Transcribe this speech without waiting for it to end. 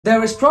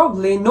There is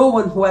probably no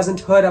one who hasn't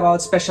heard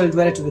about special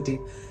relativity.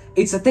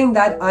 It's a thing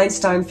that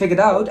Einstein figured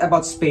out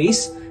about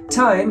space,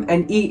 time,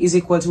 and E is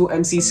equal to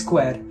mc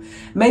squared.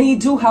 Many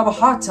do have a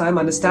hard time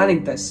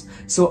understanding this,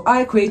 so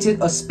I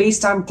created a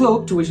space-time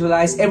globe to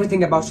visualize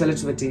everything about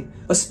relativity.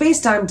 A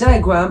space-time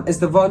diagram is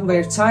the one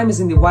where time is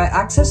in the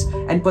y-axis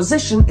and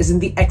position is in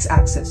the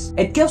x-axis.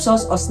 It gives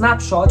us a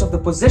snapshot of the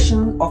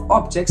position of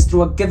objects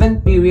through a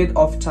given period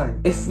of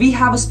time. If we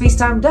have a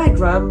space-time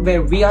diagram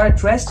where we are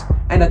at rest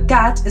and a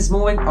cat is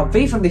moving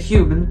away from the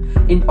human,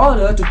 in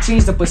order to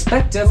change the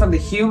perspective from the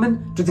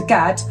human to the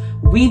cat,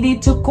 we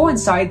need to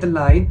coincide the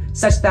line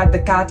such that the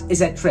cat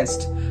is at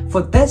rest.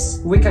 For this,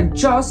 we can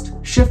just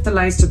shift the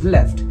lines to the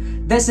left.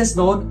 This is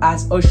known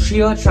as a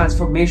shear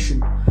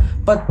transformation.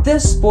 But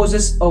this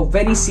poses a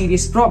very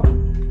serious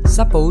problem.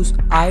 Suppose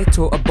I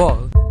throw a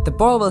ball. The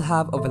ball will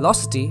have a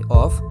velocity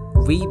of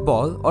v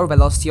ball or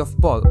velocity of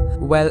ball.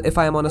 Well, if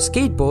I am on a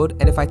skateboard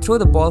and if I throw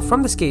the ball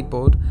from the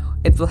skateboard,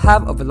 it will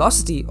have a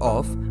velocity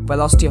of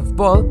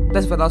ball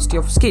plus velocity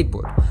of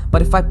skateboard.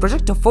 But if I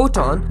project a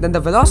photon, then the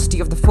velocity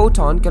of the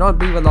photon cannot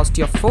be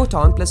velocity of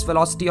photon plus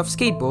velocity of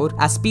skateboard,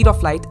 as speed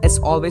of light is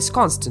always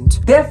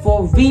constant.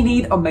 Therefore, we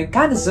need a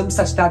mechanism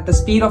such that the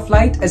speed of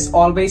light is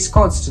always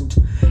constant.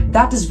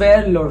 That is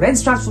where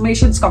Lorentz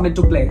transformations come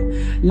into play.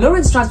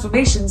 Lorentz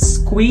transformations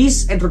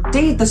squeeze and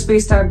rotate the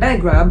space-time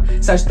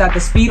diagram such that the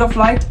speed of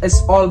light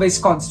is always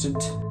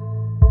constant.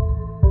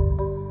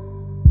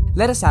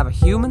 Let us have a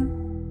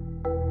human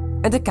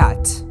and a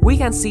cat. We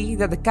can see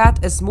that the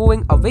cat is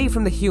moving away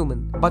from the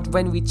human, but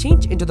when we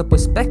change into the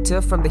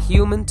perspective from the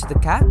human to the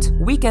cat,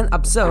 we can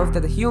observe that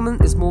the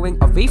human is moving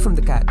away from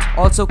the cat,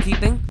 also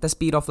keeping the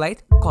speed of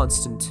light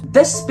constant.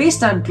 This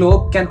space-time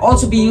globe can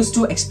also be used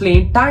to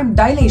explain time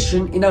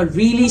dilation in a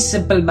really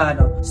simple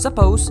manner.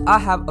 Suppose I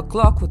have a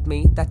clock with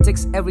me that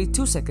ticks every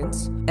 2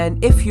 seconds,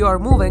 and if you are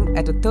moving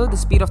at a third the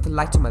speed of the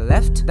light to my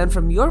left, then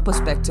from your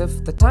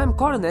perspective, the time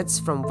coordinates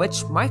from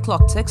which my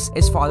clock ticks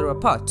is farther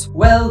apart.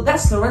 Well,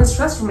 that's Lorentz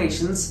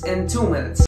transformations in 2 minutes.